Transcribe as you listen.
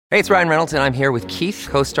Hey, it's Ryan Reynolds, and I'm here with Keith,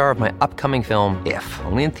 co-star of my upcoming film, If,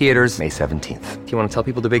 only in theaters May 17th. Do you want to tell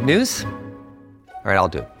people the big news? All right, I'll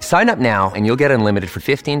do it. Sign up now and you'll get unlimited for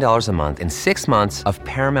 $15 a month and 6 months of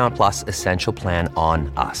Paramount Plus Essential Plan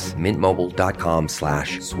on us.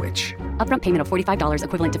 MintMobile.com/switch. Upfront payment of $45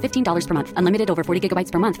 equivalent to $15 per month. Unlimited over 40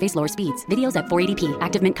 gigabytes per month. Face lower speeds. Videos at 480p.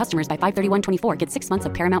 Active Mint customers by 531.24 get 6 months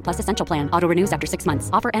of Paramount Plus Essential Plan. Auto renews after 6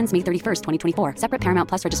 months. Offer ends May 31st, 2024. Separate Paramount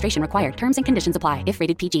Plus registration required. Terms and conditions apply if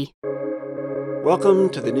rated PG.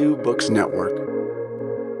 Welcome to the New Books Network.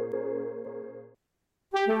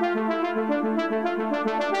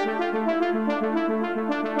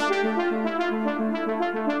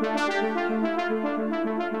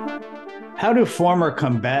 How do former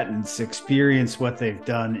combatants experience what they've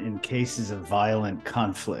done in cases of violent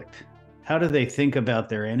conflict? How do they think about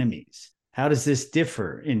their enemies? How does this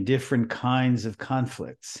differ in different kinds of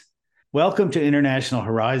conflicts? Welcome to International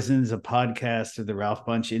Horizons, a podcast of the Ralph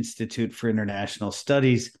Bunche Institute for International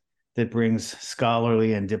Studies that brings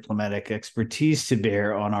scholarly and diplomatic expertise to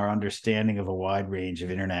bear on our understanding of a wide range of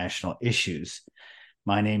international issues.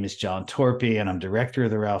 My name is John Torpy, and I'm director of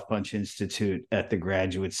the Ralph Bunche Institute at the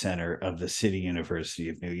Graduate Center of the City University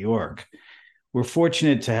of New York. We're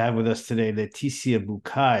fortunate to have with us today Laetitia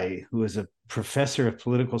Bucaille, who is a professor of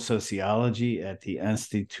political sociology at the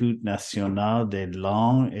Institut National des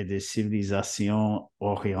Langues et des Civilisations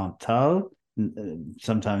Orientales,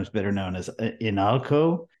 sometimes better known as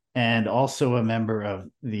INALCO, and also a member of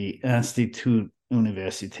the Institut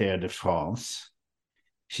Universitaire de France.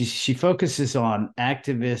 She focuses on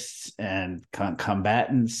activists and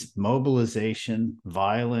combatants, mobilization,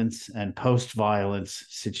 violence, and post-violence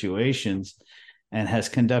situations, and has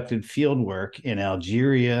conducted field work in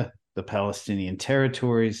Algeria, the Palestinian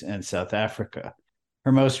territories, and South Africa.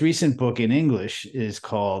 Her most recent book in English is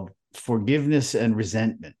called Forgiveness and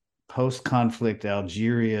Resentment, Post-Conflict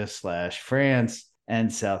Algeria/France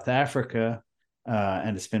and South Africa,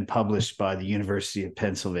 and it's been published by the University of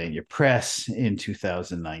Pennsylvania Press in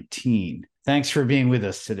 2019. Thanks for being with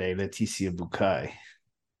us today, Laetitia Bucaille.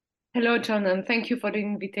 Hello, John, and thank you for the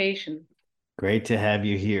invitation. Great to have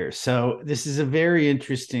you here. So this is a very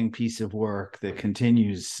interesting piece of work that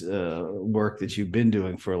continues work that you've been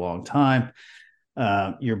doing for a long time.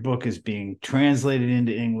 Your book is being translated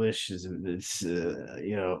into English. It's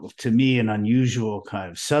to me, an unusual kind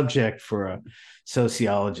of subject for a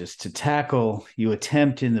sociologist to tackle. You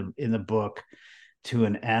attempt in the book to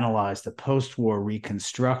analyze the post-war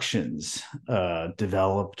reconstructions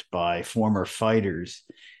developed by former fighters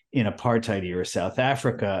in apartheid-era South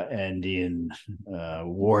Africa and in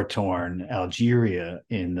war-torn Algeria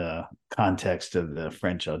in the context of the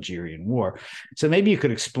French-Algerian War. So maybe you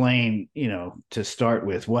could explain, to start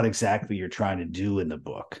with, what exactly you're trying to do in the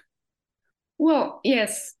book. Well,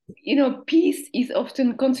 yes, peace is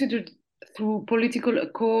often considered through political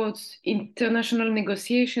accords, international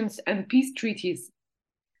negotiations, and peace treaties.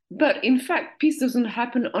 But in fact, peace doesn't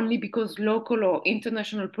happen only because local or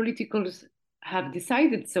international politicals have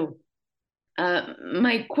decided so.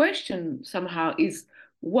 My question somehow is,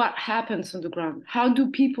 what happens on the ground? How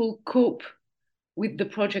do people cope with the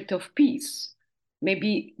project of peace?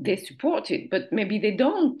 Maybe they support it, but maybe they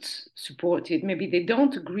don't support it. Maybe they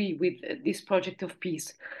don't agree with this project of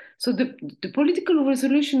peace. So the political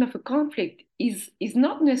resolution of a conflict is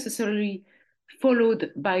not necessarily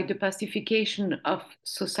followed by the pacification of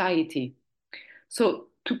society. So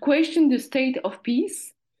to question the state of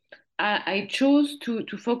peace, I chose to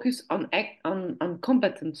focus on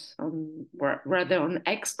combatants, rather on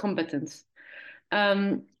ex-combatants.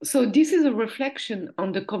 So this is a reflection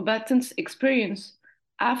on the combatants' experience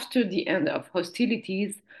after the end of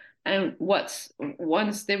hostilities and once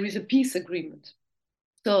there is a peace agreement.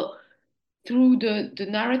 So through the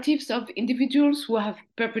narratives of individuals who have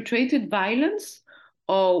perpetrated violence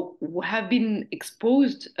or who have been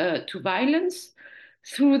exposed to violence,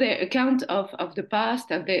 through their account of the past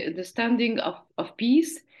and the understanding of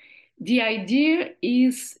peace, the idea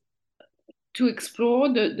is to explore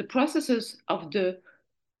the processes of the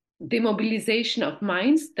demobilization of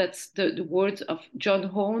minds. That's the words of John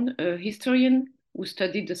Horne, a historian who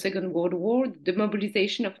studied the Second World War, the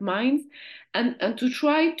demobilization of minds, and to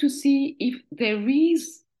try to see if there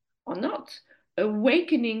is or not a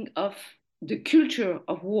awakening of the culture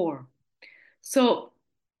of war. So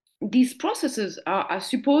these processes are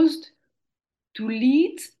supposed to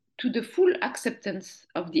lead to the full acceptance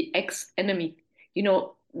of the ex-enemy.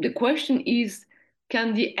 The question is,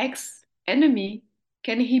 can the ex-enemy,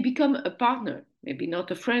 can he become a partner? Maybe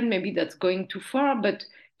not a friend, maybe that's going too far, but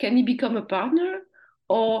can he become a partner?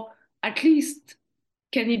 Or at least,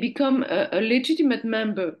 can he become a legitimate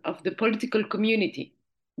member of the political community?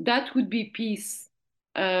 that would be peace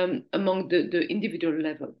among the individual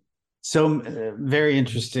level. So very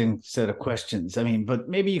interesting set of questions. I mean, but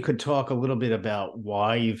maybe you could talk a little bit about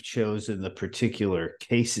why you've chosen the particular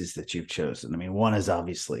cases that you've chosen. I mean, one is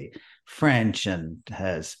obviously French and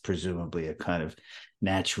has presumably a kind of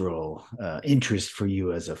natural interest for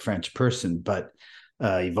you as a French person, but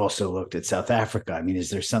you've also looked at South Africa. I mean, is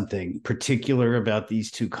there something particular about these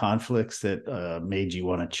two conflicts that made you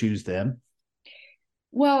want to choose them?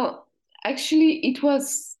 Well, actually, it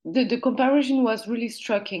was the comparison was really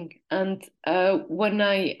striking. And when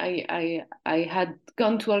I had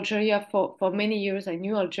gone to Algeria for many years, I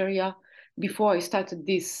knew Algeria before I started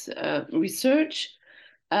this research.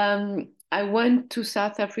 I went to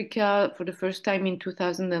South Africa for the first time in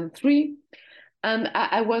 2003, and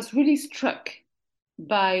I was really struck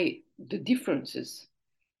by the differences.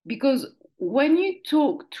 Because when you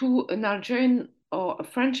talk to an Algerian or a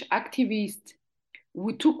French activist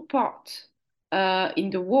who took part in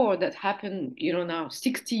the war that happened, now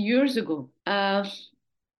 60 years ago,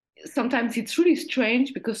 sometimes it's really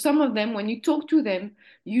strange because some of them, when you talk to them,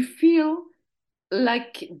 you feel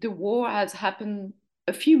like the war has happened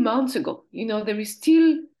a few months ago. There is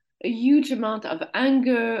still a huge amount of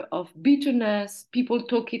anger, of bitterness. People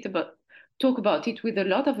talk about it with a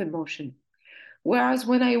lot of emotion. Whereas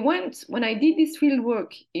when I did this field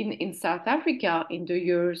work in South Africa in the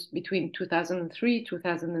years between 2003,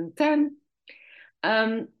 2010,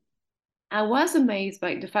 I was amazed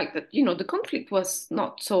by the fact that, the conflict was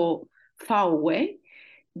not so far away,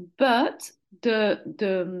 but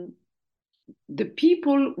the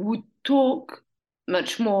people would talk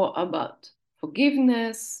much more about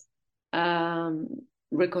forgiveness, um,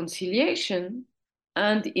 reconciliation,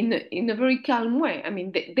 and in a very calm way. I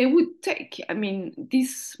mean, they would take. I mean,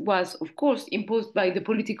 this was, of course, imposed by the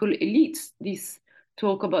political elites. This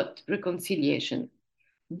talk about reconciliation,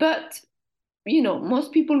 but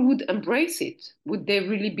most people would embrace it. Would they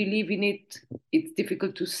really believe in it? It's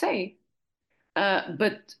difficult to say.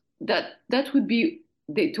 But that would be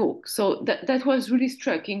the talk. So that was really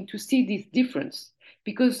striking to see this difference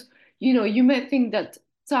because you may think that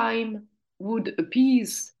time would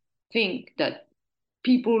appease, think that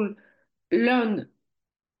people learn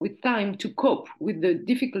with time to cope with the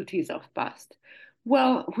difficulties of past.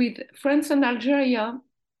 Well, with France and Algeria,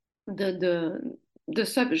 the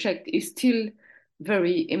subject is still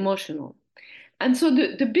very emotional. And so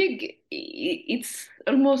it's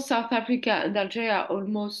almost South Africa and Algeria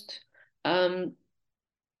almost um,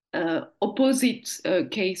 opposite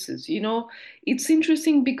cases. It's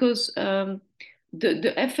interesting because the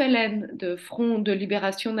FLN, the Front de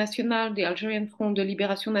Libération Nationale, the Algerian Front de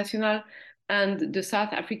Libération Nationale, and the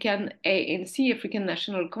South African ANC, African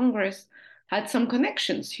National Congress, had some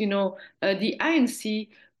connections. The ANC,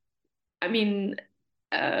 I mean,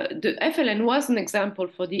 the FLN was an example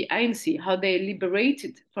for the ANC, how they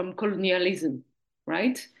liberated from colonialism,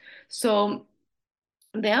 right? So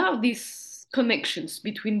there are these connections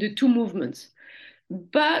between the two movements.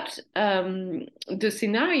 But the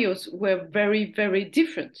scenarios were very, very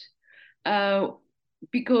different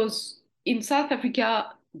because in South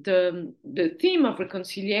Africa, the theme of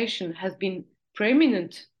reconciliation has been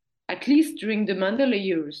preeminent, at least during the Mandela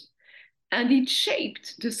years. And it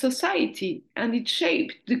shaped the society and it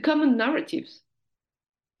shaped the common narratives.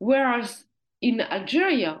 Whereas in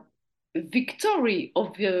Algeria, victory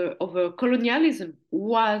over colonialism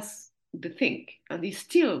was the thing and is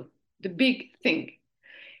still the big thing.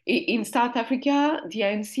 In South Africa, the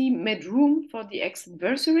ANC made room for the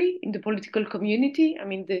ex-adversary in the political community. I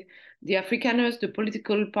mean, the Afrikaners, the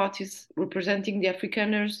political parties representing the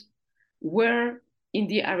Afrikaners were in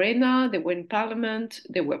the arena, they were in parliament,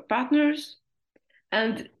 they were partners.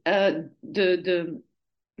 And the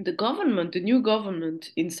government, the new government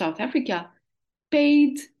in South Africa,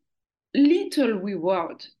 paid little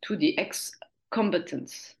reward to the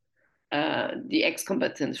ex-combatants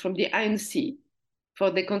from the ANC for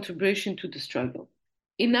their contribution to the struggle.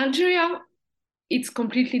 In Algeria, it's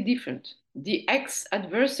completely different. The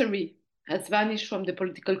ex-adversary has vanished from the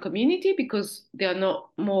political community because there are no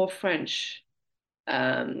more French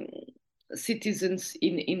citizens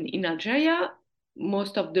in Algeria.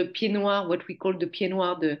 Most of the Pieds Noirs, what we call the Pieds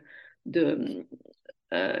Noirs, the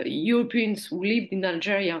Europeans who lived in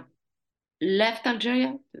Algeria, left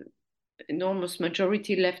Algeria. The enormous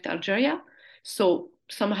majority left Algeria. So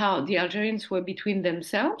somehow the Algerians were between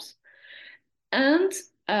themselves. And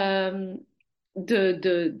the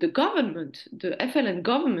government, the FLN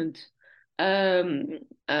government, um,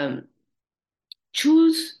 um,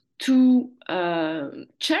 choose to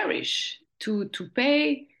cherish, to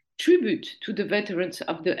pay tribute to the veterans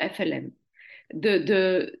of the FLN.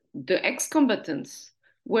 the ex-combatants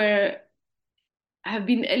have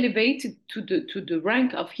been elevated to the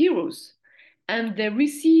rank of heroes, and they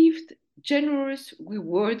received generous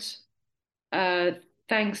rewards uh,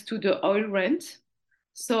 thanks to the oil rent.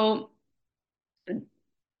 So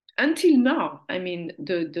until now, I mean,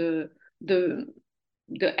 the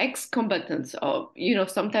ex-combatants, or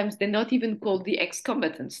sometimes they're not even called the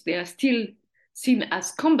ex-combatants; they are still seen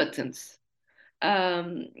as combatants.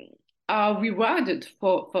 Um, are rewarded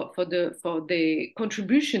for the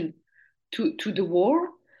contribution to the war,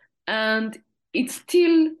 and it's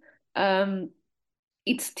still um,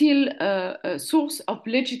 a source of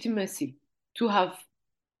legitimacy to have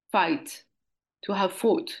fight to have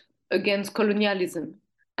fought against colonialism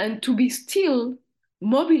and to be still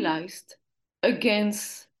mobilized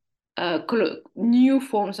against new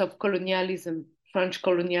forms of colonialism, French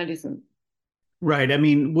colonialism. Right. I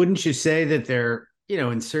mean, wouldn't you say that they're,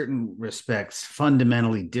 in certain respects,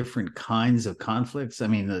 fundamentally different kinds of conflicts? I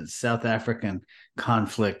mean, the South African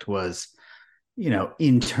conflict was,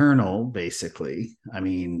 internal, basically. I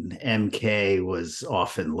mean, MK was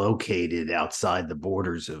often located outside the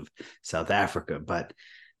borders of South Africa, but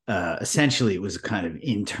essentially it was a kind of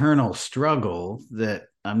internal struggle that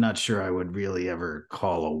I'm not sure I would really ever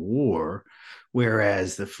call a war.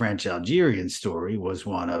 Whereas the French Algerian story was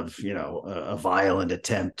one of, a violent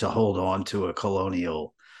attempt to hold on to a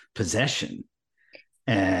colonial possession.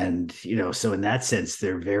 And, so in that sense,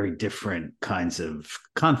 they're very different kinds of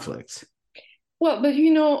conflicts. Well, but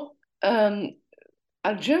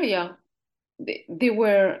Algeria, they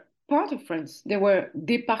were part of France. They were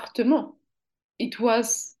département.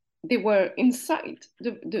 They were inside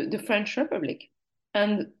the French Republic.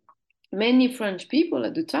 And many French people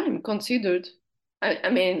at the time considered, I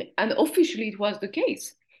mean, and officially it was the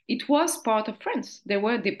case. It was part of France. There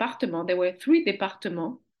were départements. There were 3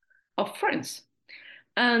 départements of France.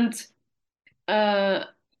 And,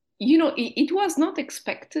 it was not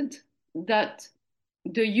expected that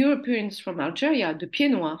the Europeans from Algeria, the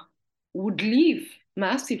Pieds Noirs, would leave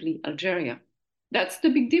massively Algeria. That's the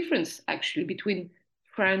big difference, actually, between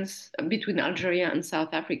Algeria and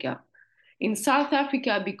South Africa. In South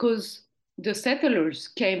Africa, because the settlers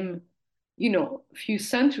came, a few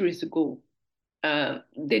centuries ago,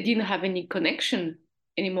 they didn't have any connection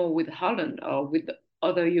anymore with Holland or with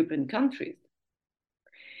other European countries.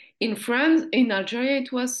 In France, in Algeria,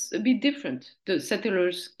 it was a bit different. The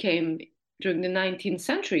settlers came during the 19th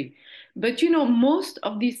century, but most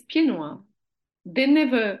of these Pieds Noirs, they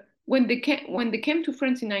never when they came to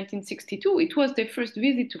France in 1962, it was their first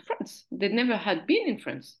visit to France. They never had been in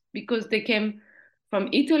France because they came from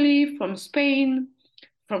Italy, from Spain,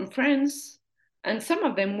 from France, and some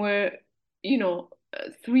of them were,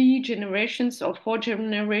 3 generations or 4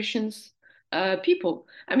 generations people.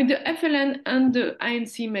 I mean, the FLN and the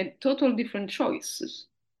ANC made total different choices.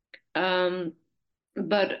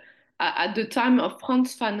 But at the time of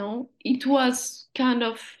Frantz Fanon, it was kind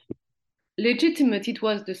of legitimate. It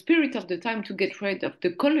was the spirit of the time to get rid of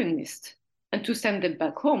the colonists and to send them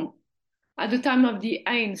back home. At the time of the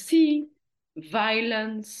ANC,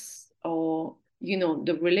 violence or,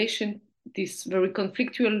 this very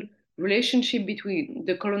conflictual relationship between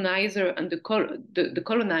the colonizer and the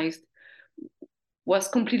colonized was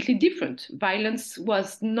completely different. Violence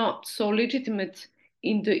was not so legitimate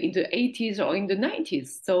in the 80s or in the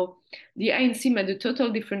 90s. So the ANC made a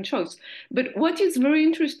total different choice. But what is very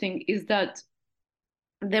interesting is that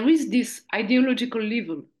there is this ideological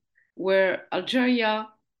level where Algeria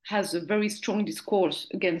has a very strong discourse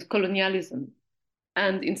against colonialism.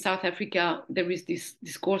 And in South Africa, there is this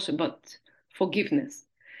discourse about forgiveness.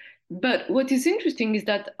 But what is interesting is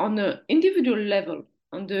that on an individual level,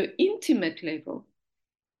 on the intimate level,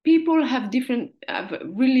 people have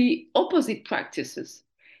really opposite practices.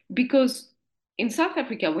 Because in South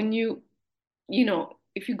Africa, when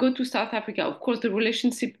if you go to South Africa, of course, the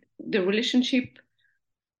relationships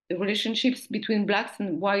between blacks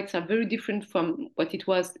and whites are very different from what it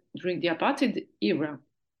was during the apartheid era.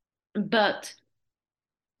 But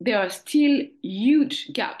there are still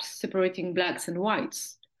huge gaps separating blacks and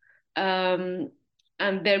whites. And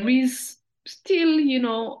there is still,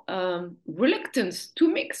 reluctance to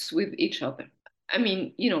mix with each other. I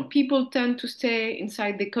mean, people tend to stay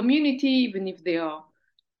inside the community, even if they are,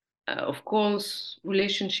 of course,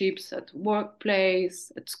 relationships at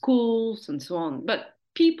workplace, at schools, and so on. But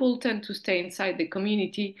people tend to stay inside the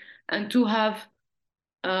community and to have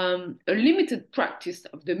a limited practice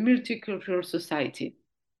of the multicultural society.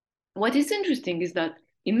 What is interesting is that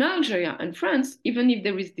in Algeria and France, even if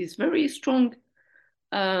there is this very strong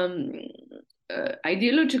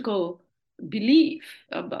ideological belief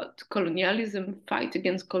about colonialism, fight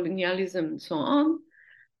against colonialism, and so on,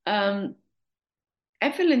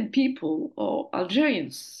 FLN people or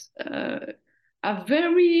Algerians are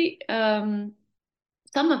very, some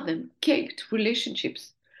of them kept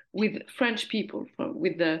relationships with French people,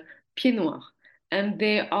 with the Pieds Noirs, and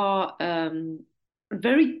they are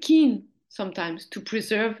very keen sometimes to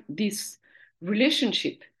preserve this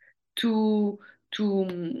relationship, to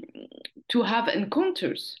to have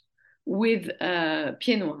encounters with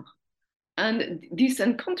Pieds Noirs. And these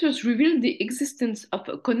encounters reveal the existence of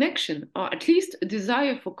a connection, or at least a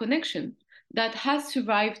desire for connection, that has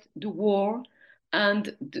survived the war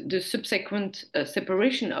and the subsequent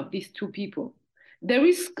separation of these two people. There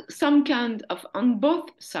is some kind of, on both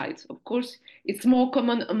sides, of course, it's more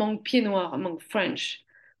common among Pieds Noirs, among French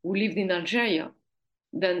who lived in Algeria,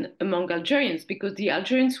 than among Algerians, because the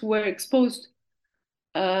Algerians who were exposed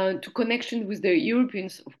to connection with the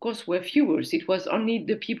Europeans, of course, were fewer. It was only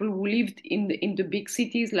the people who lived in the big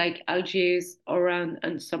cities like Algiers, Oran,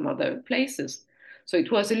 and some other places. So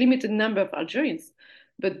it was a limited number of Algerians.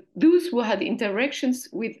 But those who had interactions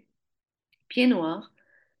with Pieds Noirs,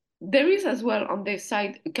 there is as well on their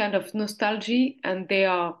side a kind of nostalgia, and they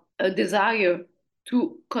are a desire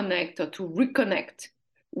to connect or to reconnect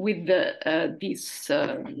with these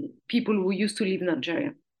people who used to live in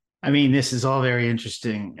Algeria. I mean, this is all very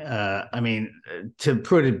interesting. I mean, to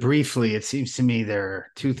put it briefly, it seems to me there are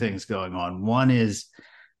two things going on. One is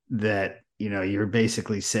that, you're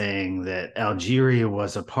basically saying that Algeria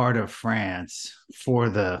was a part of France for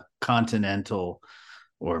the continental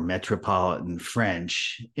or metropolitan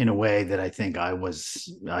French in a way that I think I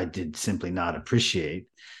did simply not appreciate.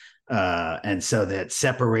 And so that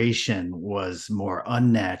separation was more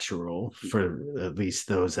unnatural for at least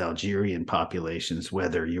those Algerian populations,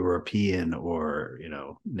 whether European or,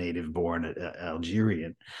 native born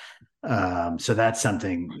Algerian. So that's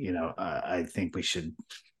something, I think we should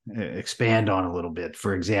expand on a little bit.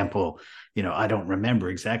 For example, I don't remember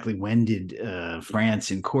exactly when did France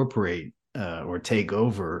incorporate or take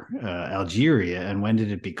over Algeria, and when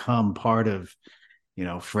did it become part of,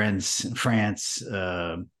 France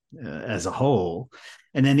as a whole.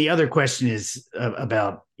 And then the other question is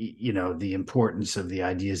about, the importance of the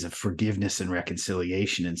ideas of forgiveness and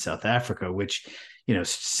reconciliation in South Africa, which,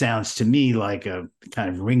 sounds to me like a kind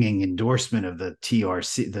of ringing endorsement of the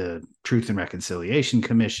TRC, the Truth and Reconciliation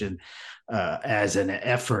Commission, as an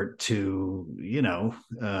effort to,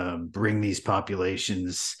 bring these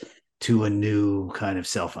populations to a new kind of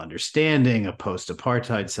self-understanding, a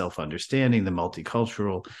post-apartheid self-understanding, the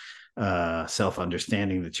multicultural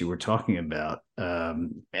self-understanding that you were talking about.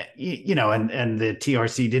 And the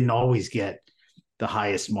TRC didn't always get the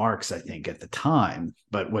highest marks, I think, at the time.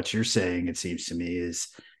 But what you're saying, it seems to me, is,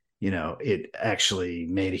 it actually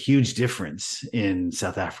made a huge difference in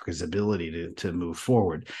South Africa's ability to move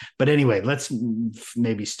forward. But anyway, let's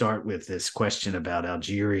maybe start with this question about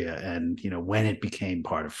Algeria and, when it became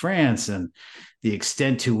part of France and the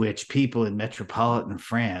extent to which people in metropolitan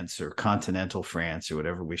France or continental France or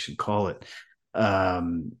whatever we should call it,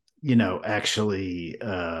 actually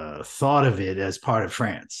thought of it as part of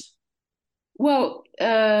France. Well,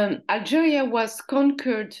 Algeria was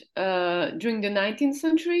conquered during the 19th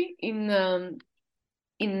century in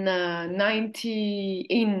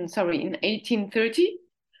 1830,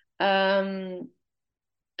 and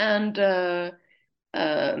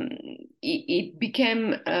it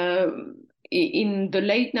became in the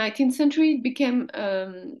late 19th century. It became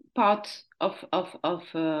part of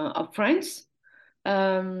France.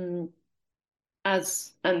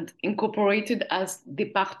 As and incorporated as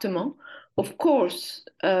département. Of course,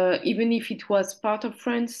 even if it was part of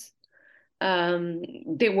France,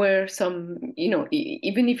 there were some,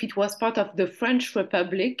 even if it was part of the French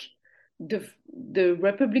Republic, the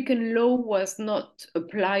Republican law was not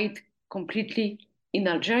applied completely in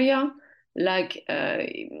Algeria. Like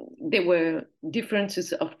there were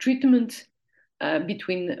differences of treatment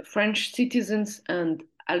between French citizens and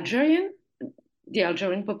the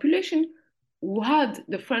Algerian population, who had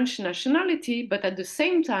the French nationality, but at the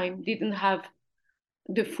same time didn't have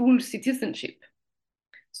the full citizenship.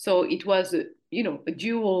 So it was, a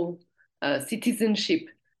dual citizenship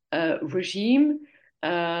regime.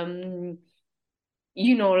 Algeria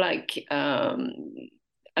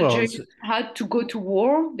had to go to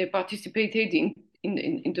war. They participated in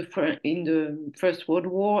the First World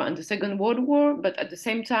War and the Second World War, but at the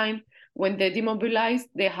same time, when they demobilized,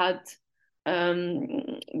 they had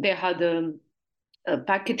a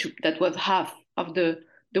package that was half of the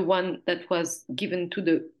one that was given to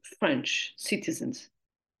the French citizens.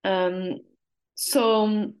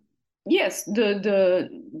 So yes,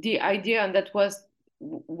 the idea, and that was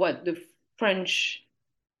what the French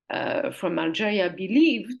from Algeria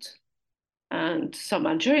believed, and some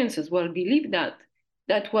Algerians as well believed that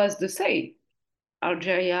that was the say.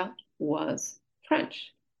 Algeria was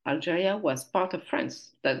French. Algeria was part of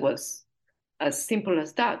France. That was as simple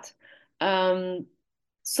as that. Um,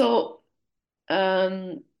 so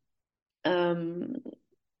um, um,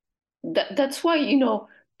 that's why,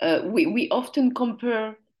 we often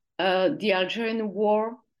compare the Algerian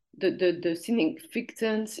War, the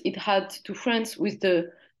significance it had to France with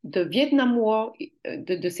the Vietnam War,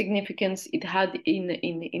 the significance it had in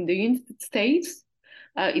the United States.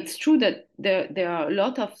 It's true that there are a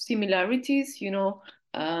lot of similarities,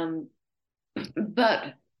 um,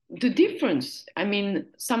 but the difference, I mean,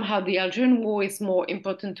 somehow the Algerian War is more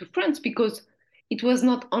important to France because it was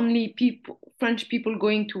not only French people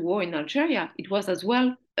going to war in Algeria, it was as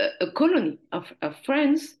well a colony of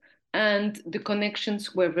France, and the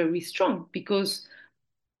connections were very strong because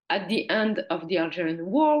at the end of the Algerian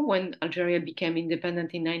War, when Algeria became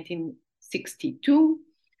independent in 1962,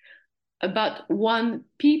 about one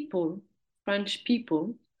people, French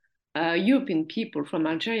people, European people from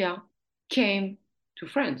Algeria came to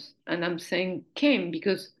France. And I'm saying came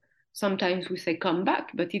because sometimes we say come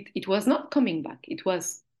back, but it was not coming back. It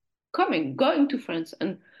was going to France.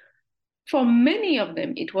 And for many of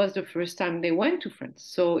them, it was the first time they went to France.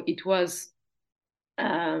 So it was,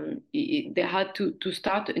 they had to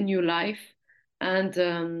start a new life and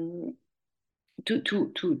to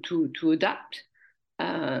adapt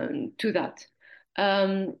to that.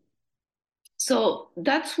 Um, So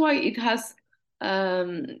that's why it has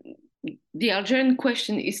um, the Algerian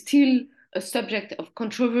question is still a subject of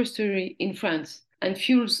controversy in France and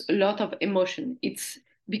fuels a lot of emotion. It's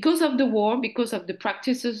because of the war, because of the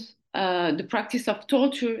practices, the practice of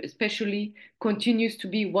torture, especially, continues to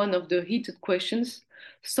be one of the heated questions.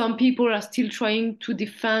 Some people are still trying to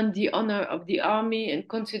defend the honor of the army and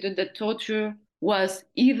consider that torture was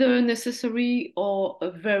either necessary or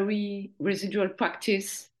a very residual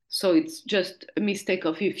practice. So it's just a mistake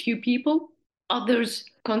of a few people. Others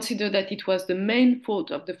consider that it was the main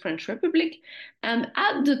fault of the French Republic. And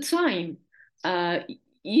at the time, uh,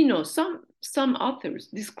 some authors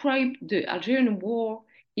described the Algerian War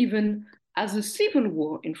even as a civil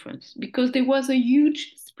war in France because there was a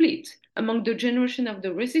huge split among the generation of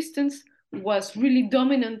the resistance was really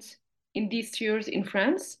dominant in these years in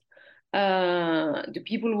France. The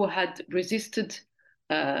people who had resisted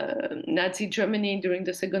Nazi Germany during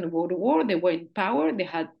the Second World War, they were in power, they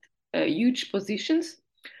had huge positions.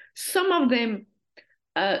 Some of them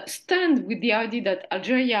stand with the idea that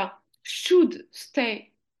Algeria should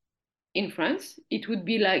stay in France. It would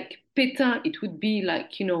be like Pétain, it would be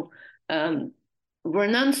like,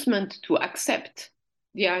 renouncement to accept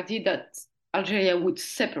the idea that Algeria would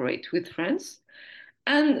separate with France.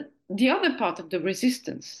 And the other part of the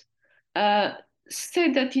resistance uh,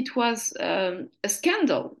 said that it was a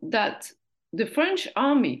scandal that the French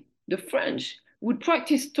army, the French, would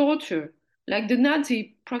practice torture like the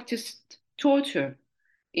Nazi practiced torture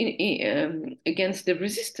against the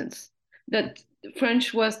resistance. That the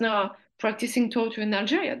French was now practicing torture in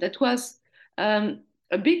Algeria. That was a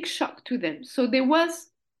big shock to them. So there was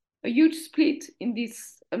a huge split in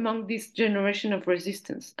this among this generation of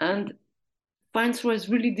resistance, and France was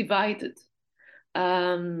really divided.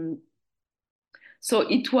 Um, so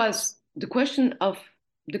it was the question of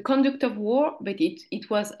the conduct of war, but it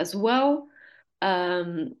was as well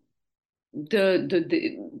um,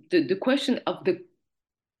 the question of the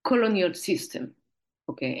colonial system.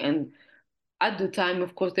 Okay, and at the time,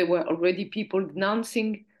 of course, there were already people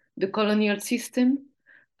denouncing the colonial system,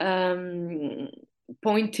 um,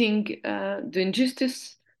 pointing the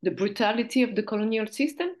injustice, the brutality of the colonial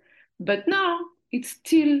system. But now it's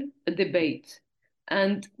still a debate,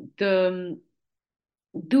 and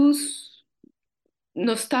those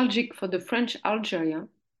nostalgic for the French Algeria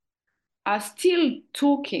are still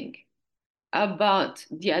talking about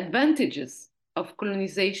the advantages of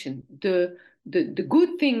colonization, the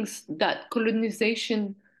good things that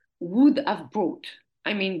colonization would have brought.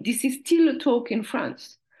 I mean, this is still a talk in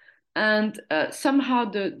France. And somehow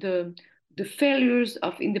the failures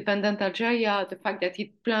of independent Algeria, the fact that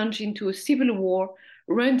it plunged into a civil war,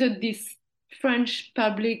 rendered these French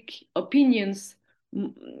public opinions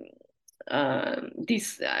mm,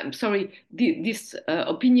 this I'm sorry these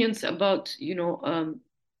opinions about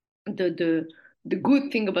the the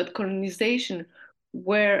good thing about colonization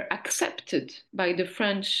were accepted by the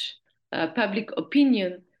French public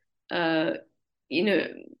opinion uh,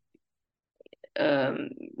 in a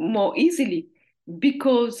more easily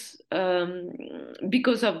because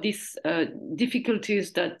of these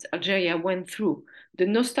difficulties that Algeria went through. The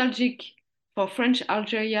nostalgic for French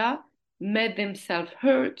Algeria made themselves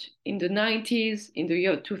heard in the 90s, in the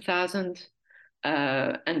year 2000,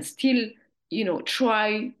 and still,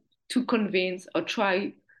 try to convince or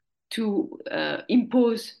try to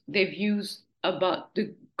impose their views about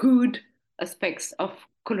the good aspects of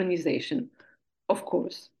colonization. Of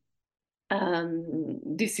course,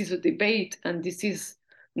 this is a debate, and this is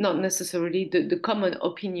not necessarily the common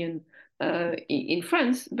opinion in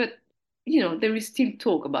France, but there is still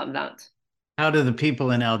talk about that. How do the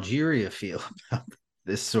people in Algeria feel about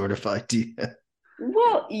this sort of idea?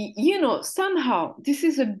 Well, somehow this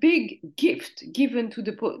is a big gift given to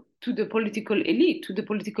the political elite, to the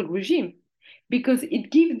political regime, because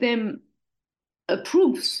it gives them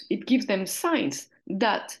proofs, it gives them signs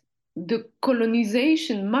that the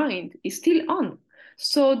colonization mind is still on.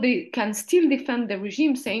 So they can still defend the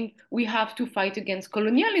regime, saying we have to fight against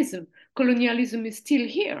colonialism. Colonialism is still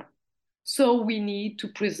here. So we need to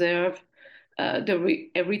preserve the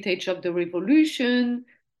heritage of the revolution.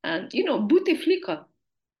 And, Bouteflika,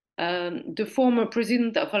 the former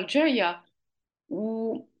president of Algeria,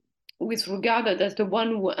 who was regarded as the one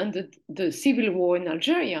who ended the civil war in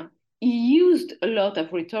Algeria, he used a lot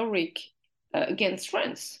of rhetoric against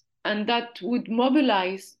France, and that would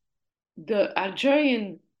mobilize the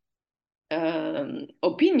Algerian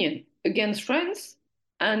opinion against France,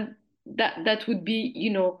 and that would be,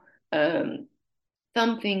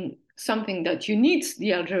 something that unites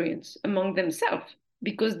the Algerians among themselves,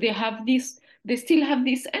 because they still have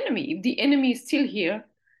this enemy. If the enemy is still here,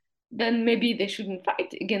 then maybe they shouldn't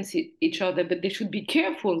fight against each other, but they should be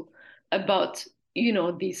careful about,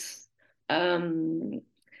 this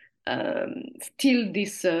still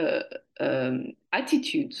these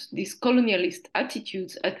attitudes, these colonialist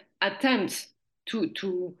attitudes, attempts to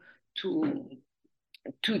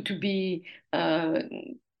be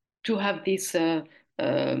to have this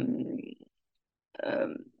um,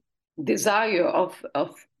 um, desire of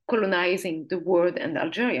colonizing the world and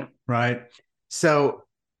Algeria. Right. So,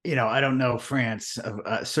 I don't know France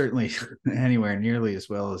certainly anywhere nearly as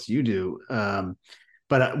well as you do.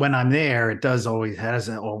 But when I'm there, it has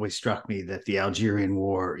always struck me that the Algerian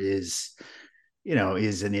War is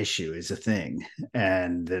an issue, is a thing,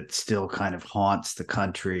 and that still kind of haunts the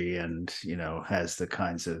country and, has the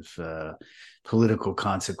kinds of political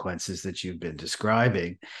consequences that you've been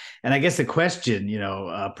describing. And I guess the question,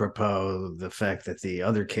 apropos the fact that the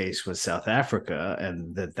other case was South Africa,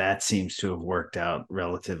 and that seems to have worked out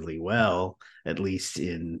relatively well, at least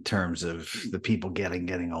in terms of the people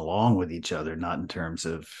getting along with each other, not in terms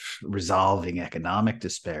of resolving economic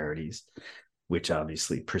disparities, which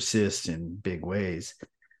obviously persist in big ways.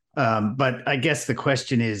 But I guess the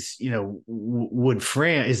question is,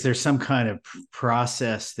 is there some kind of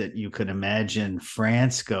process that you could imagine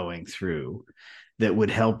France going through that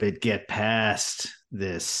would help it get past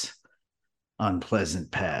this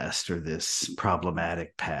unpleasant past or this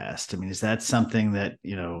problematic past? I mean, is that something that,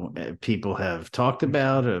 people have talked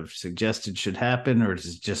about, have suggested should happen, or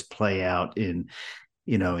does it just play out in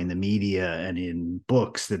the media and in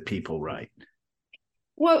books that people write?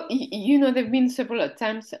 Well, there have been several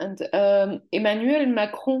attempts, and Emmanuel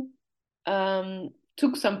Macron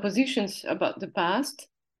took some positions about the past.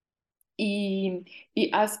 He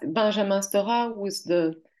asked Benjamin Stora, who is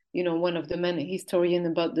one of the main historian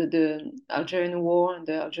about the Algerian War and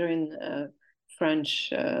the Algerian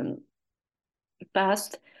French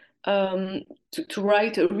past, to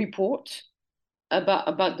write a report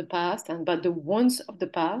about the past and about the wounds of the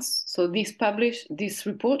past. So this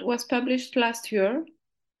report was published last year.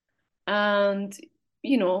 And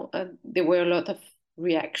there were a lot of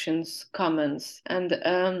reactions, comments, and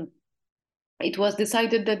it was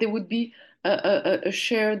decided that there would be a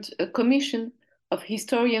shared commission of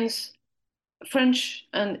historians, French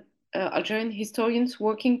and Algerian historians,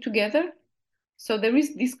 working together. So there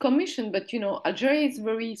is this commission, but Algeria is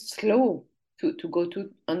very slow to go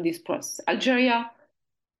on this process. Algeria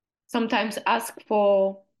sometimes asks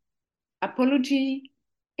for apology,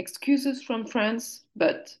 excuses from France,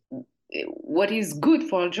 but what is good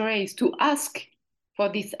for Algeria is to ask for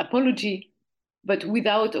this apology, but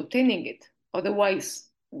without obtaining it. Otherwise,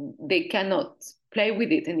 they cannot play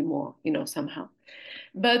with it anymore, somehow.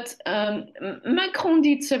 But Macron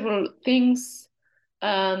did several things.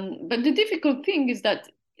 But the difficult thing is that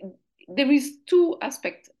there is two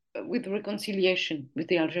aspects with reconciliation with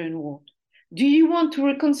the Algerian War. Do you want to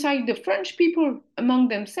reconcile the French people among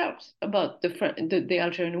themselves about the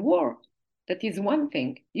Algerian War? That is one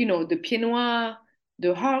thing. The Pieds Noirs,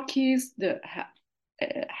 the Harkis, the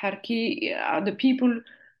Harki are the people,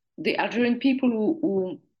 the Algerian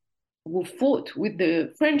people who fought with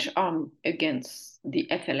the French army against the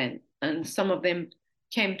FLN, and some of them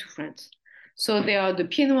came to France. So they are the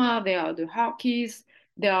Pieds Noirs, they are the Harkis,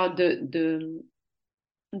 they are the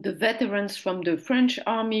veterans from the French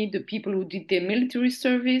army, the people who did their military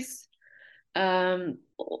service,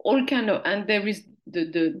 all kind of, and there is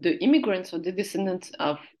the immigrants or the descendants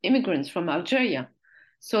of immigrants from Algeria.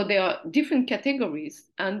 So there are different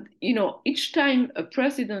categories, and each time a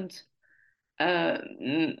president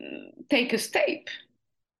take a step,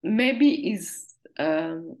 maybe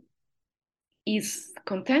is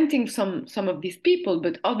contenting some of these people,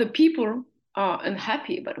 but other people are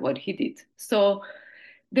unhappy about what he did. So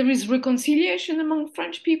there is reconciliation among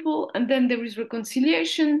French people, and then there is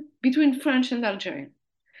reconciliation between French and Algerian.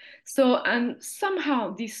 So, and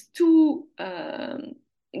somehow these two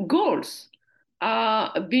goals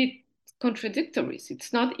are a bit contradictory.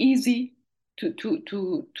 It's not easy to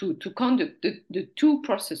conduct the two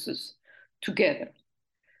processes together.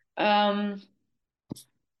 And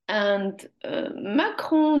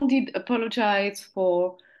Macron did apologize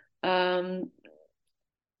for, there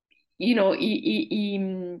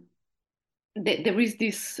is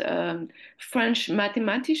this French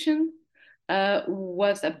mathematician who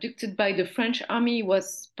was abducted by the French army. He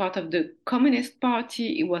was part of the Communist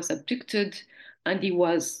Party. He was abducted and he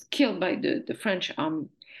was killed by the French army.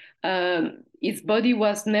 His body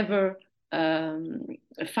was never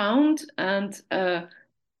found, and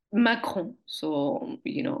Macron, so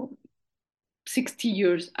 60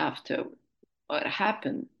 years after what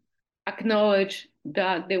happened, acknowledged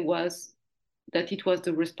that it was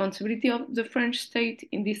the responsibility of the French state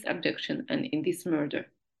in this abduction and in this murder.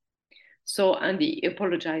 So, and he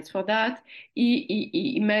apologized for that.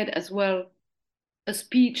 He made as well a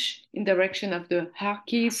speech in direction of the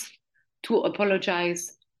Harkis to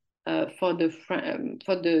apologize for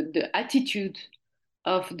the attitude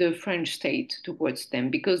of the French state towards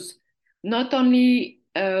them, because not only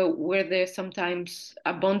were they sometimes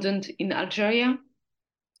abandoned in Algeria,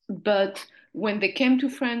 but when they came to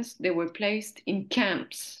France, they were placed in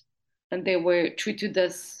camps and they were treated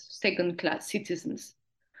as second-class citizens.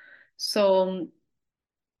 So,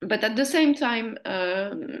 but at the same time,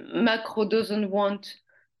 Macron doesn't want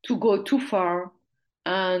to go too far,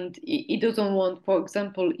 and he doesn't want, for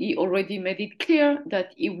example, he already made it clear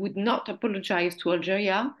that he would not apologize to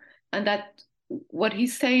Algeria, and that what he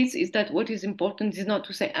says is that what is important is not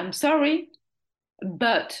to say, I'm sorry,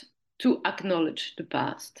 but to acknowledge the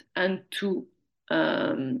past and to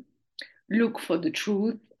look for the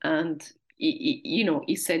truth. And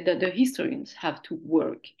he said that the historians have to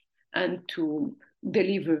work and to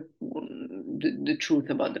deliver the truth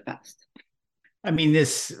about the past. I mean,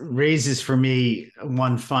 this raises for me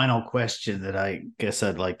one final question that I guess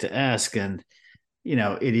I'd like to ask. And,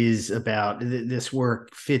 it is about this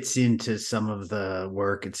work fits into some of the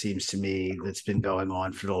work, it seems to me, that's been going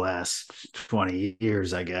on for the last 20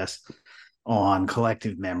 years, I guess, on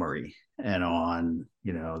collective memory and on,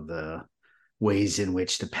 the ways in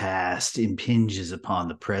which the past impinges upon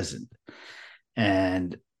the present.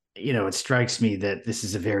 And it strikes me that this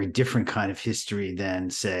is a very different kind of history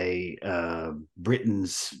than, say,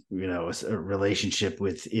 Britain's, a relationship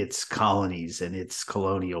with its colonies and its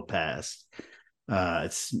colonial past.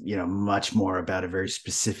 It's, much more about a very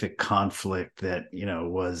specific conflict that,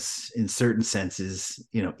 was in certain senses,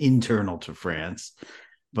 internal to France,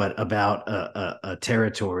 but about a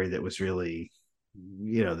territory that was really,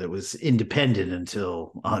 that was independent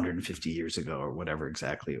until 150 years ago or whatever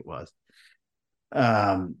exactly it was.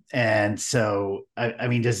 And so, I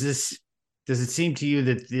mean, does it seem to you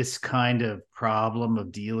that this kind of problem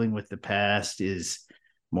of dealing with the past is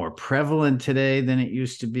more prevalent today than it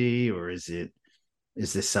used to be? Or is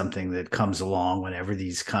this something that comes along whenever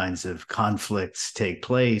these kinds of conflicts take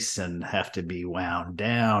place and have to be wound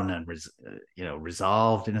down and,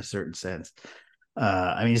 resolved in a certain sense?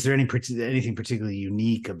 I mean, is there anything particularly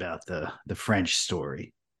unique about the French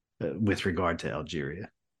story with regard to Algeria?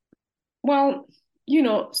 Well,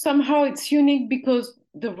 somehow it's unique because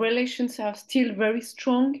the relations are still very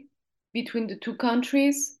strong between the two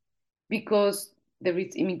countries, because there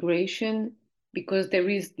is immigration, because there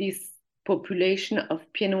is this population of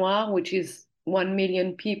Pieds Noirs, which is 1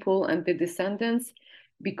 million people and the descendants,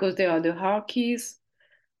 because there are the Harkis,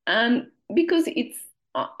 and because it's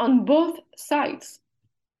on both sides.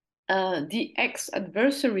 The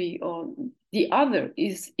ex-adversary or the other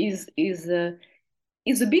is a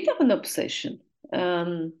bit of an obsession.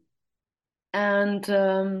 So, and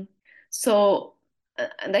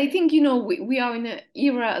I think, we are in an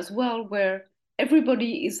era as well where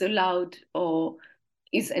everybody is allowed or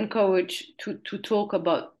is encouraged to talk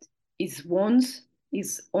about his wants,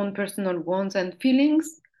 his own personal wants and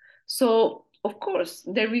feelings. So, of course,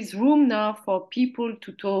 there is room now for people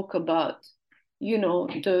to talk about,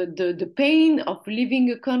 the pain of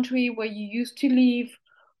leaving a country where you used to live,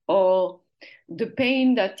 or the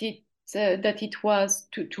pain that it was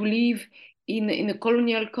to live in a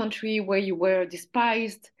colonial country where you were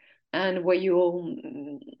despised and where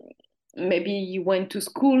maybe you went to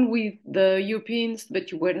school with the Europeans,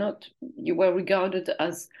 but you were regarded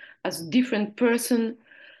as a different person.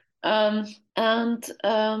 And I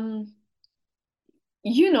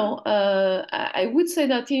would say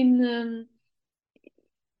that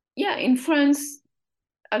in France,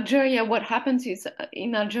 Algeria, what happens is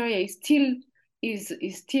in Algeria is still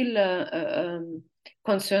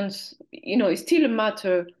concerns, is still a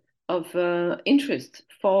matter of interest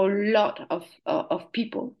for a lot of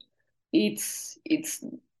people. It's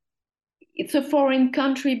a foreign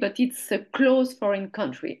country, but it's a close foreign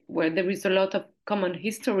country where there is a lot of common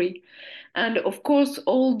history. And of course,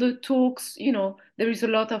 all the talks, there is a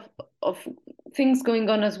lot of things going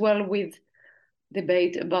on as well with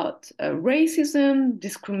debate about racism,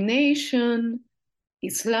 discrimination,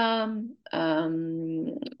 Islam,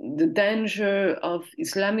 the danger of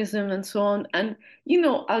Islamism, and so on. And,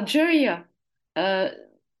 Algeria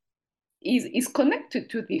is connected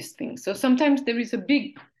to these things. So sometimes there is a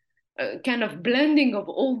big kind of blending of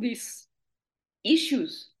all these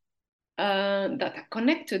issues that are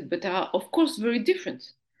connected, but are, of course, very different.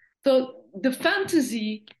 So the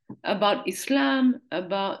fantasy about Islam,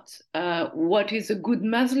 about what is a good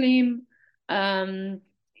Muslim,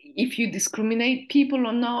 if you discriminate people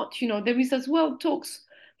or not, there is as well talks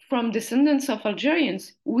from descendants of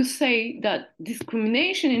Algerians who say that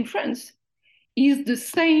discrimination in France is the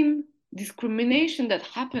same discrimination that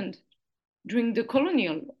happened during the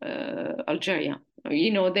colonial Algeria.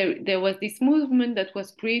 There was this movement that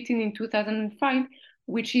was created in 2005,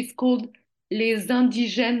 which is called Les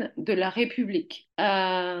Indigènes de la République,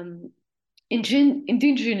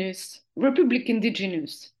 indigenous, Republic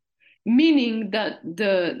indigenous, meaning that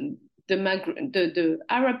the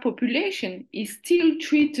Arab population is still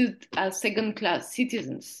treated as second-class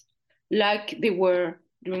citizens, like they were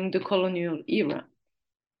during the colonial era.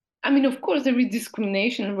 I mean, of course, there is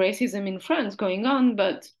discrimination and racism in France going on,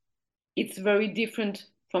 but it's very different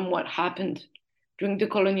from what happened during the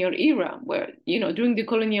colonial era, where, during the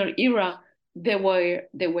colonial era, there were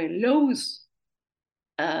laws,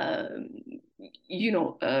 that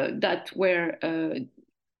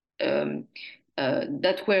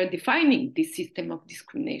were defining this system of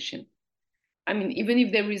discrimination. I mean, even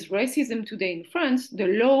if there is racism today in France, the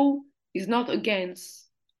law is not against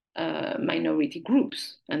minority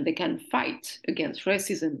groups, and they can fight against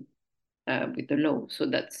racism with the law. So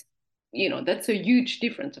that's a huge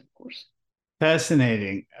difference, of course.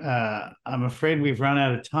 Fascinating. I'm afraid we've run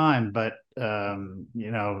out of time, but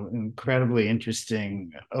incredibly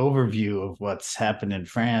interesting overview of what's happened in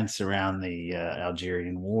France around the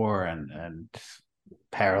Algerian War and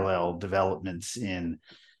parallel developments in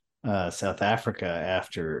South Africa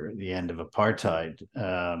after the end of apartheid.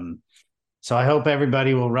 So I hope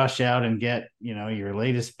everybody will rush out and get, your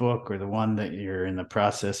latest book or the one that you're in the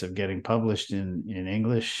process of getting published in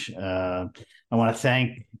English. I want to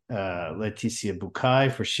thank Laetitia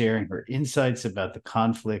Bucaille for sharing her insights about the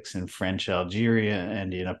conflicts in French Algeria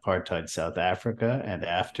and in apartheid South Africa and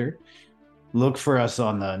after. Look for us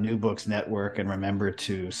on the New Books Network, and remember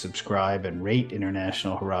to subscribe and rate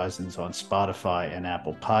International Horizons on Spotify and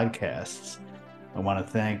Apple Podcasts. I want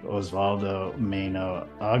to thank Osvaldo Meno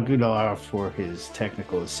Aguilar for his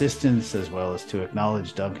technical assistance, as well as to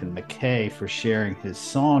acknowledge Duncan McKay for sharing his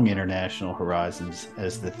song International Horizons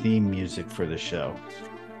as the theme music for the show.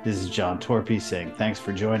 This is John Torpy saying thanks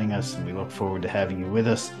for joining us, and we look forward to having you with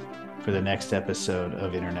us for the next episode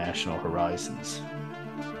of International Horizons.